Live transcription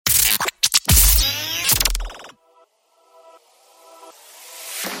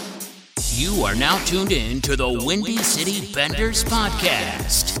You are now tuned in to the Windy City Benders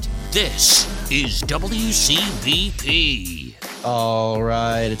podcast. This is WCVP. All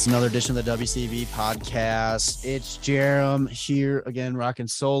right, it's another edition of the WCB podcast. It's Jerem here again, rocking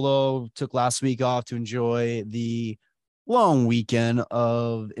solo. Took last week off to enjoy the long weekend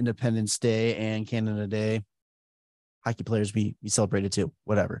of Independence Day and Canada Day. Hockey players, we celebrated too,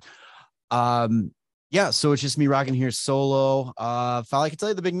 whatever. So it's just me rocking here solo. Finally, I can tell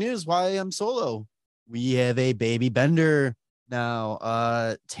you the big news why I'm solo. We have a baby Bender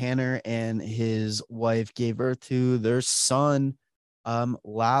now. Tanner and his wife gave birth to their son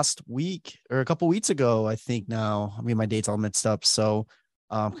last week or a couple weeks ago, I think now. I mean, my date's all mixed up. So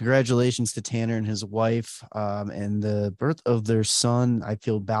congratulations to Tanner and his wife and the birth of their son. I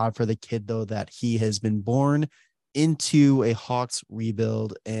feel bad for the kid, though, that he has been born into a Hawks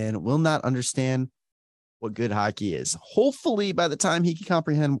rebuild and will not understand what good hockey is. Hopefully by the time he can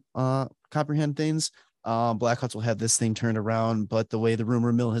comprehend things, Blackhawks will have this thing turned around. But the way the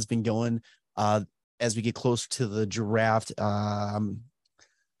rumor mill has been going, as we get closer to the draft, I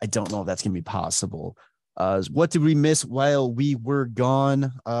don't know if that's going to be possible. What did we miss while we were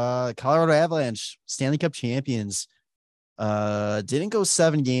gone? Colorado Avalanche, Stanley Cup champions. Didn't go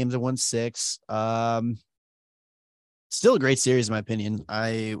 7 games, and won 6. Still a great series, in my opinion.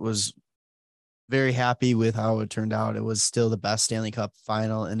 I was very happy with how it turned out. It was still the best Stanley Cup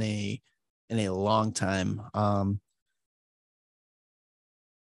final in a long time.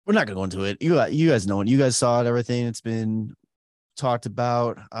 We're not gonna go into it. You guys know it. You guys saw it. Everything it's been talked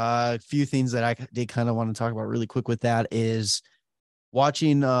about. A few things that I did kind of want to talk about really quick with that is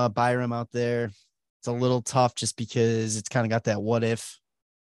watching Byram out there. It's a little tough just because it's kind of got that what if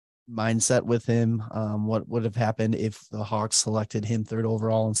mindset with him. What would have happened if the Hawks selected him 3rd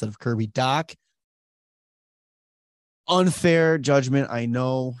overall instead of Kirby Dach? Unfair judgment, I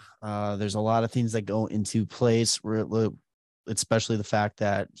know. There's a lot of things that go into place, especially the fact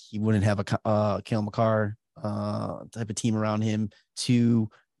that he wouldn't have a Cale Makar type of team around him to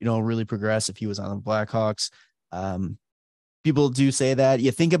really progress if he was on the Blackhawks. People do say that.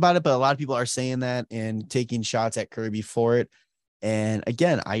 You think about it, but a lot of people are saying that and taking shots at Kirby for it. And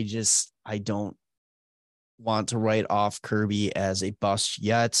again, I don't want to write off Kirby as a bust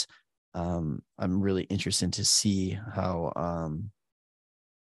yet. I'm really interested to see how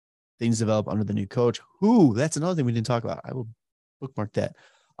things develop under the new coach. That's another thing we didn't talk about. I will bookmark that.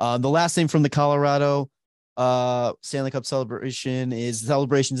 The last thing from the Colorado Stanley Cup celebration is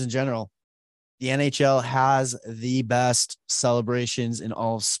celebrations in general. The NHL has the best celebrations in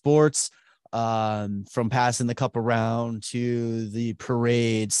all sports. From passing the cup around to the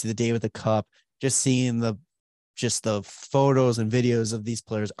parades to the day with the cup, just seeing the photos and videos of these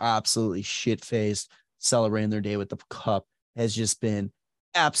players absolutely shit-faced celebrating their day with the cup has just been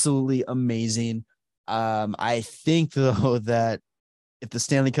absolutely amazing. I think though that if the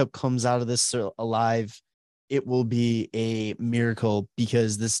Stanley Cup comes out of this alive, it will be a miracle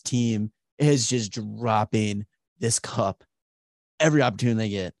because this team is just dropping this cup every opportunity they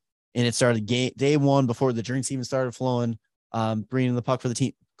get. And it started day one before the drinks even started flowing, bringing the puck for the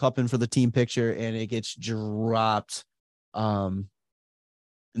team, cup in for the team picture, and it gets dropped. Nice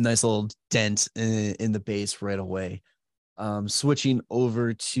little dent in the base right away. Switching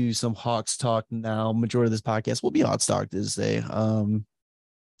over to some Hawks talk now. Majority of this podcast will be Hawks talk this day.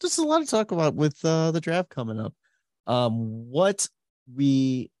 Just a lot to talk about with the draft coming up. What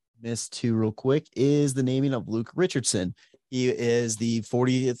we missed too real quick is the naming of Luke Richardson. He is the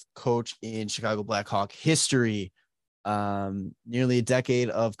 40th coach in Chicago Blackhawk history. Nearly a decade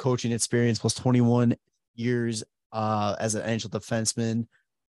of coaching experience plus 21 years as an NHL defenseman.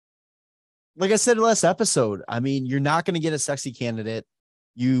 Like I said in the last episode, I mean, you're not going to get a sexy candidate.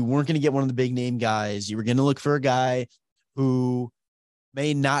 You weren't going to get one of the big name guys. You were going to look for a guy who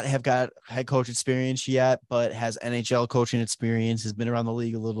may not have got head coach experience yet, but has NHL coaching experience, has been around the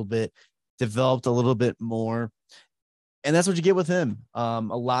league a little bit, developed a little bit more. And that's what you get with him. A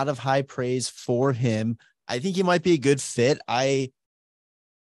lot of high praise for him. I think he might be a good fit. I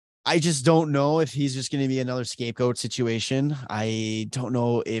just don't know if he's just going to be another scapegoat situation. I don't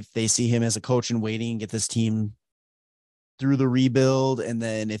know if they see him as a coach in waiting and get this team through the rebuild. And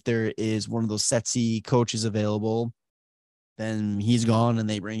then if there is one of those sexy coaches available, then he's gone and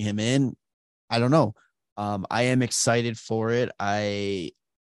they bring him in. I don't know. I am excited for it. I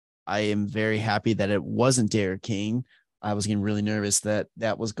am very happy that it wasn't Derek King. I was getting really nervous that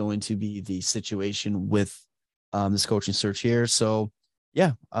was going to be the situation with this coaching search here. So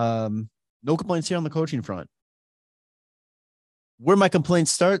yeah, no complaints here on the coaching front. Where my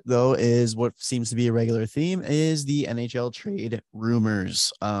complaints start, though, is what seems to be a regular theme is the NHL trade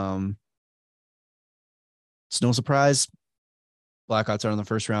rumors. It's no surprise. Blackhawks are in the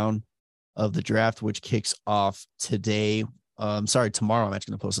first round of the draft, which kicks off today. Tomorrow. I'm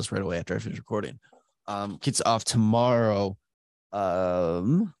actually going to post this right away after I finish recording. Kicks off tomorrow.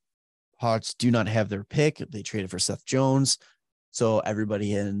 Hawks do not have their pick. They traded for Seth Jones. So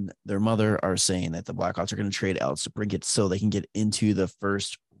everybody and their mother are saying that the Blackhawks are going to trade Alex DeBrincat so they can get into the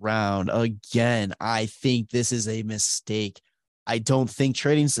first round. Again, I think this is a mistake. I don't think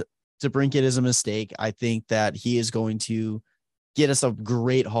trading DeBrincat is a mistake. I think that he is going to get us a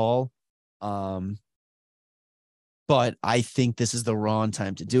great haul. But I think this is the wrong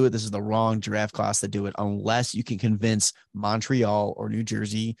time to do it. This is the wrong draft class to do it unless you can convince Montreal or New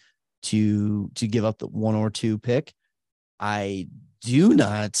Jersey to give up the 1 or 2 pick. I do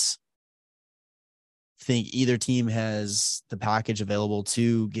not think either team has the package available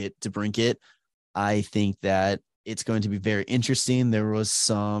to get DeBrincat. I think that it's going to be very interesting. There was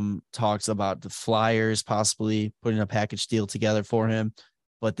some talks about the Flyers possibly putting a package deal together for him,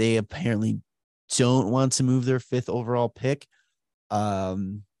 but they apparently don't want to move their 5th overall pick. Without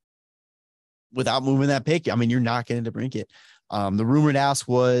moving that pick, I mean, you're not going to DeBrincat. The rumored ask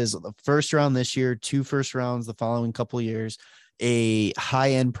was the first round this year, 2 first rounds the following couple of years, a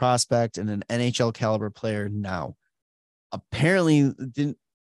high-end prospect and an NHL caliber player now. Apparently,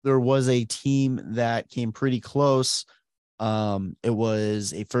 there was a team that came pretty close. It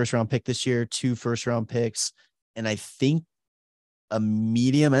was a first-round pick this year, 2 first-round picks, and I think a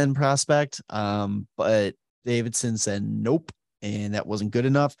medium-end prospect. But Davidson said nope, and that wasn't good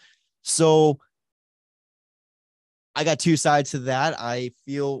enough. So I got 2 sides to that. I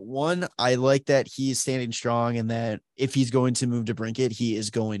feel, one, I like that he's standing strong and that if he's going to move DeBrincat, he is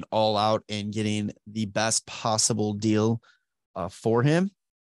going all out and getting the best possible deal for him.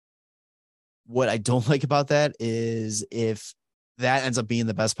 What I don't like about that is if that ends up being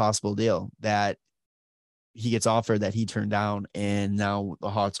the best possible deal that he gets offered that he turned down, and now the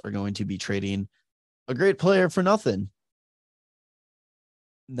Hawks are going to be trading a great player for nothing.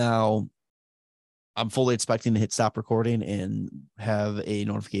 Now, I'm fully expecting to hit stop recording and have a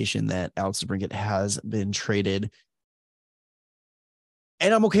notification that Alex DeBrincat has been traded.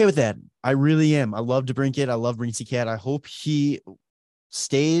 And I'm okay with that. I really am. I love DeBrincat. I love Brincy Cat. I hope he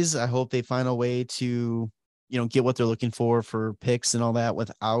stays. I hope they find a way to, get what they're looking for picks and all that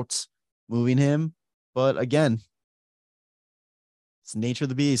without moving him. But again, it's the nature of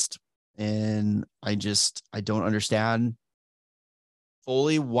the beast. And I don't understand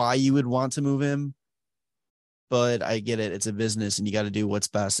fully why you would want to move him. But I get it. It's a business and you got to do what's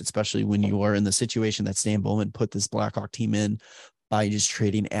best, especially when you are in the situation that Stan Bowman put this Blackhawk team in by just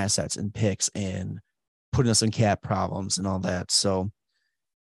trading assets and picks and putting us in cap problems and all that. So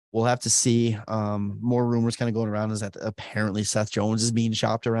we'll have to see. More rumors kind of going around is that apparently Seth Jones is being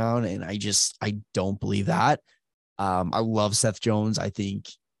shopped around. And I don't believe that. I love Seth Jones. I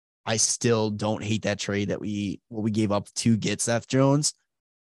still don't hate that trade what we gave up to get Seth Jones.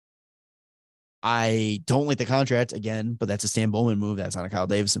 I don't like the contract again, but that's a Stan Bowman move. That's not a Kyle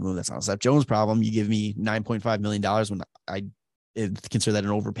Davidson move. That's not a Seth Jones problem. You give me $9.5 million when I consider that an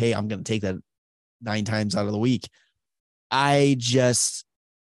overpay. I'm going to take that 9 times out of the week. Again,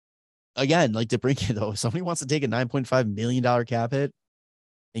 like DeBrincat though, if somebody wants to take a $9.5 million cap hit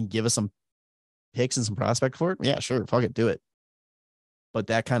and give us some picks and some prospect for it, yeah, sure, fuck it, do it. But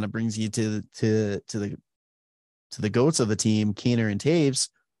that kind of brings you to the goats of the team, Kaner and Taves,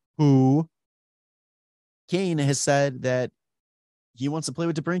 who Kane has said that he wants to play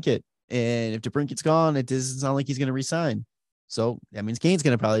with DeBrincat. And if DeBrincat's gone, it doesn't sound like he's going to resign. So that means Kane's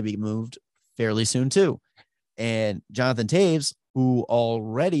going to probably be moved fairly soon too. And Jonathan Taves, who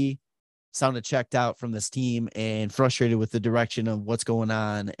already sounded checked out from this team and frustrated with the direction of what's going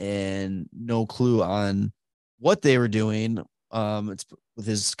on and no clue on what they were doing. It's with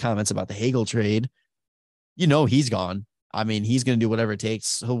his comments about the Hagel trade, he's gone. I mean, he's going to do whatever it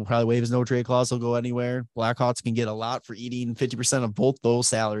takes. He'll probably waive his no trade clause. He'll go anywhere. Blackhawks can get a lot for eating 50% of both those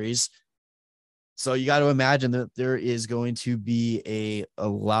salaries. So you got to imagine that there is going to be a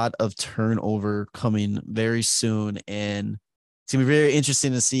lot of turnover coming very soon. And it's going to be very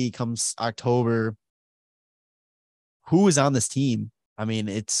interesting to see comes October who is on this team. I mean,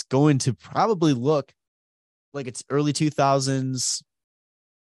 it's going to probably look like it's early 2000s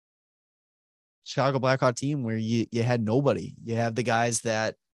Chicago Blackhawk team where you had nobody. You have the guys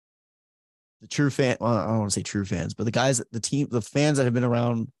that the true fan, well, I don't want to say true fans, but the fans that have been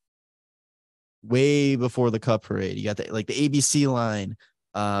around way before the Cup parade. You got the ABC line,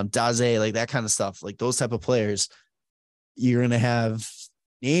 Daze, like that kind of stuff, like those type of players. You're going to have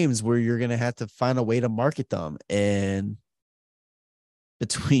names where you're going to have to find a way to market them. And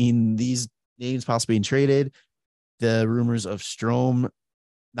between these names possibly being traded the rumors of Strome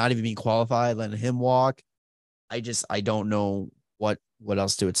not even being qualified, letting him walk. I don't know what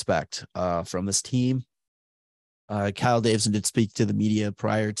else to expect from this team. Kyle Davidson did speak to the media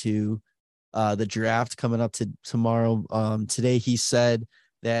prior to the draft coming up to tomorrow. Today he said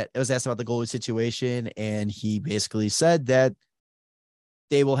that it was asked about the goalie situation, and he basically said that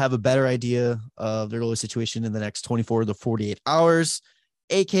they will have a better idea of their goalie situation in the next 24 to 48 hours,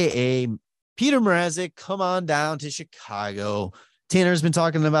 aka Peter Mrazek, come on down to Chicago. Tanner's been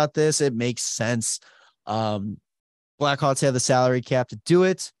talking about this. It makes sense. Blackhawks have the salary cap to do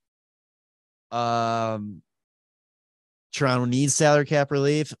it. Toronto needs salary cap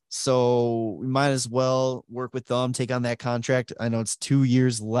relief, so we might as well work with them, take on that contract. I know it's 2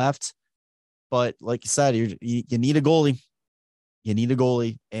 years left, but like you said, you need a goalie. You need a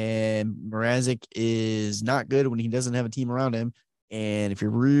goalie, and Mrazek is not good when he doesn't have a team around him. And if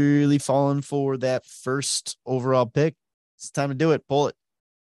you're really falling for that first overall pick, it's time to do it. Pull it.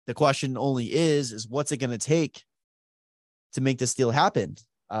 The question only is what's it going to take to make this deal happen?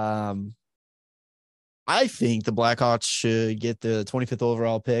 I think the Blackhawks should get the 25th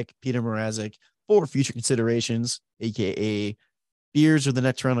overall pick, Peter Mrazek, for future considerations, aka beers or the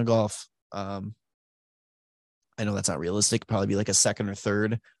next round of golf. I know that's not realistic. Probably be like a second or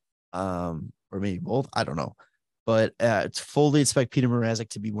third, or maybe both. I don't know. But it's fully expect Peter Mrazek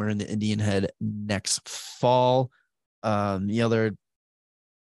to be wearing the Indian head next fall. The other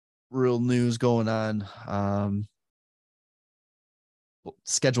real news going on,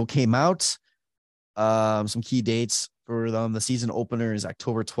 schedule came out. Some key dates for them. The season opener is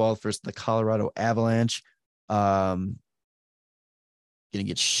October 12th versus the Colorado Avalanche. Gonna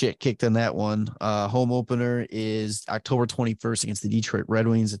get shit kicked in that one. Home opener is October 21st against the Detroit Red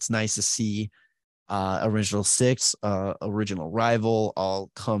Wings. It's nice to see original six, original rival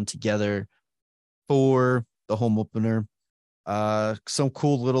all come together for the home opener. Some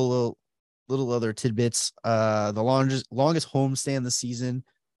cool little other tidbits. The longest homestand this season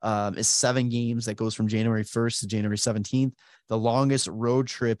is 7 games. That goes from January 1st to January 17th. The longest road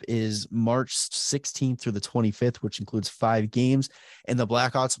trip is March 16th through the 25th, which includes 5 games. And the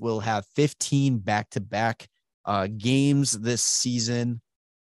Blackhawks will have 15 back-to-back games this season.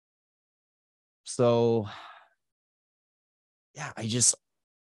 So, yeah,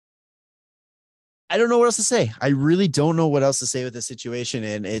 I don't know what else to say. I really don't know what else to say with this situation.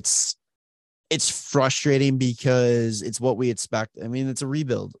 And it's frustrating because it's what we expect. I mean, it's a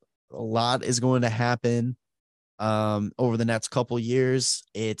rebuild. A lot is going to happen over the next couple years.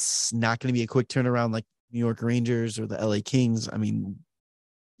 It's not going to be a quick turnaround like New York Rangers or the LA Kings. I mean,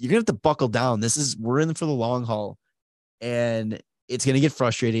 you're going to have to buckle down. We're in for the long haul, and it's going to get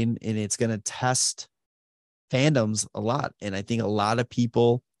frustrating, and it's going to test fandoms a lot. And I think a lot of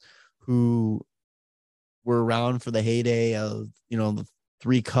people who were around for the heyday of, the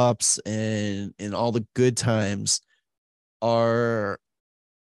 3 cups and all the good times are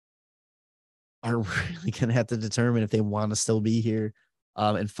really going to have to determine if they want to still be here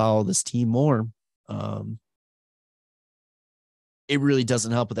and follow this team more. It really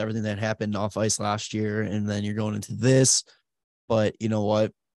doesn't help with everything that happened off ice last year. And then you're going into this, but you know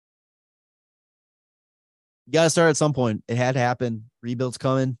what? You got to start at some point. It had to happen. Rebuild's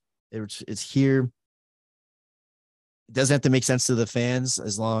coming. It's here. It doesn't have to make sense to the fans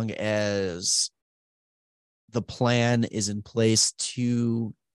as long as the plan is in place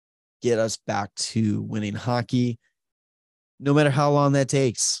to get us back to winning hockey, no matter how long that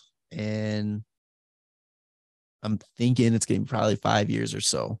takes. And I'm thinking it's going to be probably 5 years or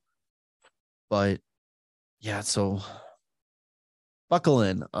so. But yeah, so buckle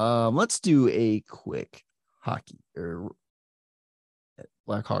in. Let's do a quick hockey or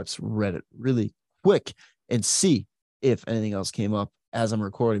Blackhawks Reddit really quick and see if anything else came up as I'm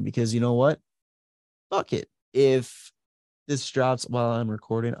recording, because you know what? Fuck it. If this drops while I'm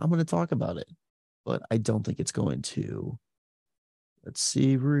recording, I'm going to talk about it, but I don't think it's going to. Let's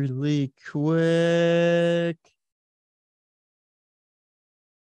see really quick.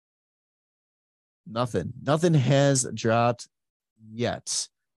 Nothing has dropped yet.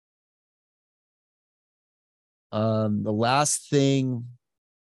 The last thing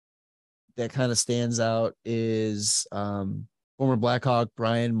that kind of stands out is former Blackhawk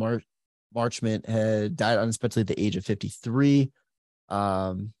Brian Marchment had died unexpectedly at the age of 53.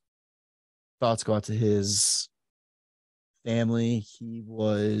 Thoughts go out to his family. He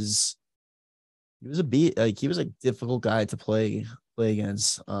was a difficult guy to play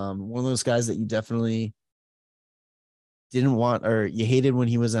against. One of those guys that you definitely didn't want, or you hated when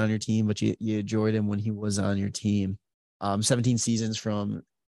he was on your team, but you enjoyed him when he was on your team. 17 seasons from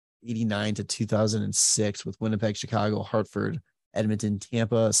 1989 to 2006 with Winnipeg, Chicago, Hartford, Edmonton,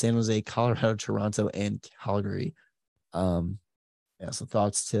 Tampa, San Jose, Colorado, Toronto, and Calgary. So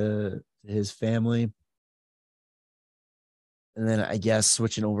thoughts to his family. And then I guess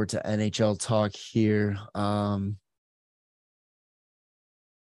switching over to NHL talk here.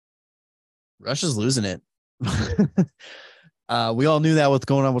 Russia's losing it. We all knew that what's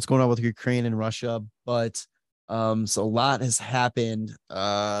going on with Ukraine and Russia, but so a lot has happened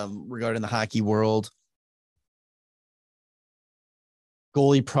regarding the hockey world.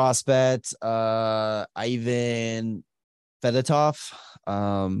 Goalie prospect Ivan Fedotov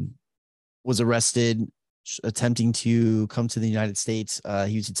was arrested attempting to come to the United States.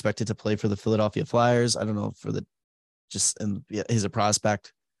 He was expected to play for the Philadelphia Flyers. I don't know for the he's a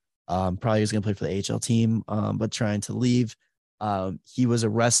prospect. Probably was going to play for the AHL team, but trying to leave. He was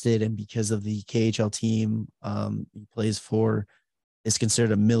arrested, and because of the KHL team he plays for is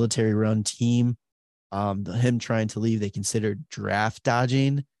considered a military-run team. Him trying to leave, they considered draft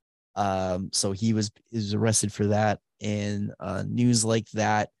dodging. So he was arrested for that, and news like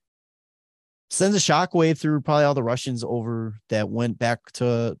that sends a shockwave through probably all the Russians over that went back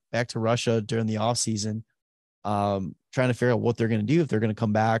to Russia during the off season, trying to figure out what they're going to do, if they're going to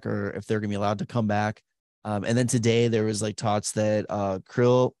come back or if they're going to be allowed to come back. And then today there was like talks that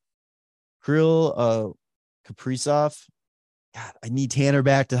Kirill Kaprizov, God, I need Tanner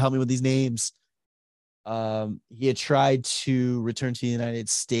back to help me with these names. He had tried to return to the United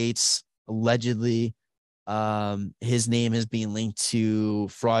States, allegedly. His name is being linked to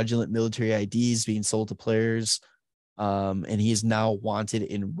fraudulent military IDs being sold to players. And he is now wanted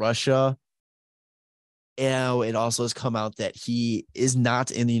in Russia. And it also has come out that he is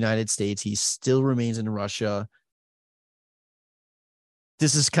not in the United States. He still remains in Russia.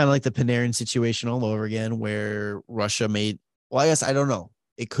 This is kind of like the Panarin situation all over again, where Russia made, well, I guess, I don't know.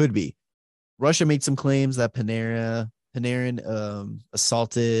 It could be. Russia made some claims that Panarin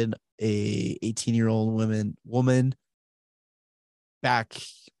assaulted a 18-year-old woman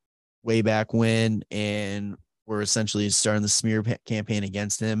way back when, and were essentially starting the smear campaign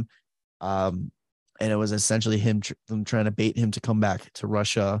against him. And it was essentially them trying to bait him to come back to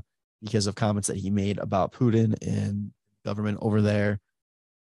Russia because of comments that he made about Putin and government over there.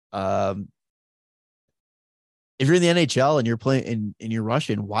 If you're in the NHL and you're playing and you're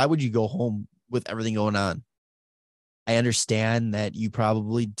Russian, why would you go home with everything going on? I understand that you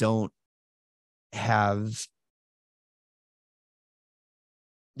probably don't have,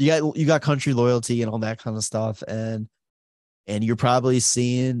 you got country loyalty and all that kind of stuff, and you're probably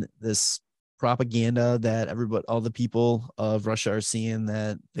seeing this propaganda that all the people of Russia are seeing,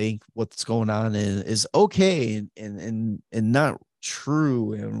 that think what's going on is okay and not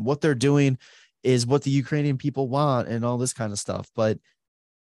true, and what they're doing is what the Ukrainian people want and all this kind of stuff. But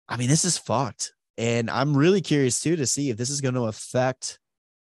I mean, this is fucked. And I'm really curious too to see if this is going to affect,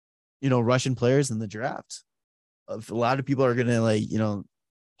 Russian players in the draft. If a lot of people are going to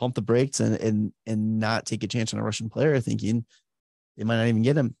pump the brakes and not take a chance on a Russian player, thinking they might not even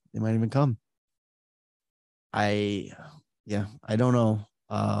get him. They might even come. I don't know.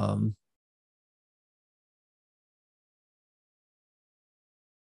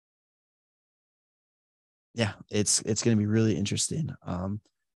 It's going to be really interesting.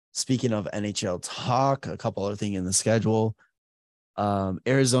 Speaking of NHL talk, a couple other things in the schedule.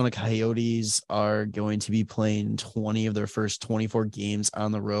 Arizona Coyotes are going to be playing 20 of their first 24 games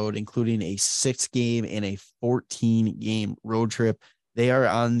on the road, including a 6-game and a 14-game road trip. They are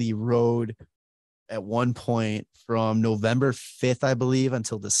on the road at one point from November 5th, I believe,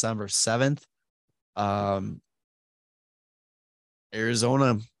 until December 7th.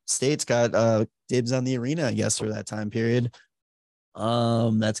 Arizona State's got dibs on the arena, I guess, for that time period.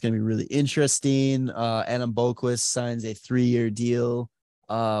 That's going to be really interesting. Adam Boqvist signs a 3-year deal.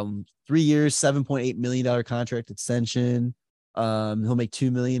 3 years, $7.8 million contract extension. He'll make $2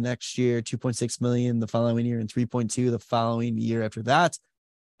 million next year, $2.6 million the following year, and $3.2 the following year after that.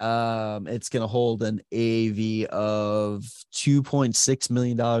 It's going to hold an AAV of $2.6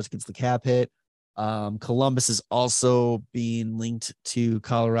 million against the cap hit. Columbus is also being linked to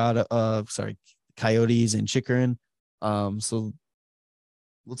Coyotes and Chychrun. So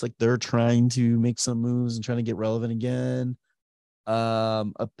looks like they're trying to make some moves and trying to get relevant again.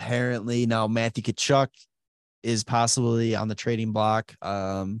 Apparently now Matthew Tkachuk is possibly on the trading block.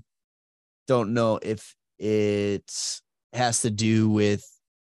 Don't know if it has to do with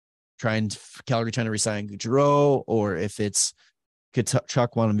Calgary trying to resign Gaudreau, or if it's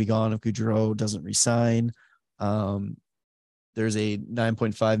Tkachuk want to be gone if Gaudreau doesn't resign. There's a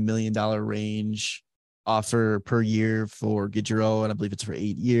 $9.5 million range offer per year for Gaudreau, and I believe it's for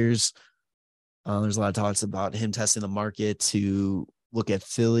 8 years. There's a lot of talks about him testing the market to look at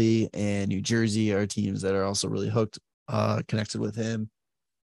Philly and New Jersey are teams that are also really hooked, connected with him.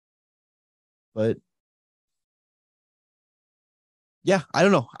 But yeah, I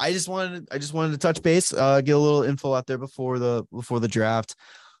don't know. I just wanted to touch base, get a little info out there before the draft.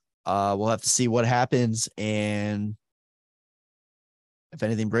 We'll have to see what happens, and if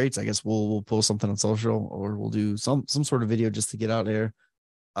anything breaks, I guess we'll post something on social, or we'll do some sort of video just to get out there.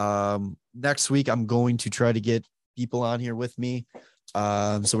 Next week I'm going to try to get people on here with me.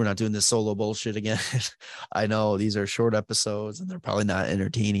 So we're not doing this solo bullshit again. I know these are short episodes and they're probably not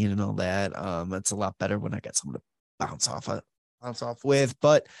entertaining and all that. It's a lot better when I got someone to bounce off with.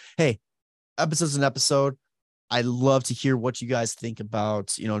 But hey, episode's an episode. I love to hear what you guys think about,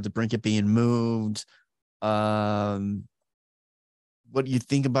 DeBrincat being moved. What do you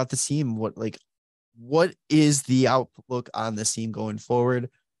think about the team? What is the outlook on this team going forward?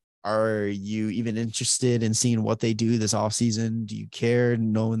 Are you even interested in seeing what they do this offseason? Do you care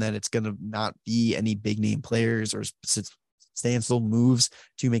knowing that it's going to not be any big name players or substantial moves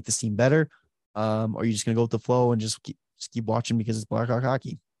to make this team better? Or are you just going to go with the flow and just keep watching because it's Blackhawk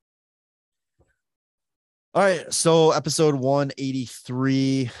hockey? All right. So episode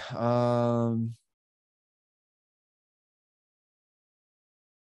 183,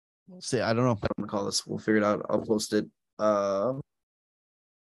 we'll see. I don't know if I'm going to call this. We'll figure it out. I'll post it.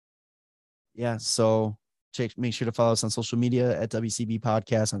 Yeah, so make sure to follow us on social media at WCB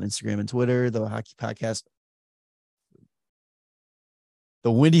Podcast on Instagram and Twitter, the Hockey Podcast,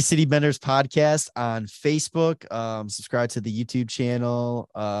 the Windy City Benders Podcast on Facebook. Subscribe to the YouTube channel,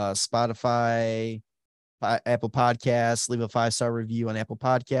 Spotify, Apple Podcasts. Leave a 5-star review on Apple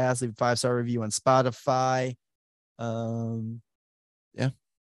Podcasts. Leave a 5-star review on Spotify. Yeah.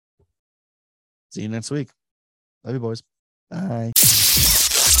 See you next week. Love you, boys. Bye.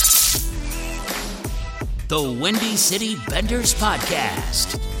 The Windy City Benders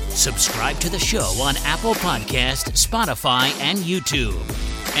Podcast. Subscribe to the show on Apple Podcast, Spotify, and YouTube.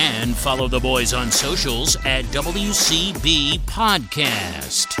 And follow the boys on socials at WCB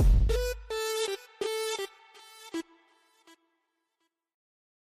Podcast.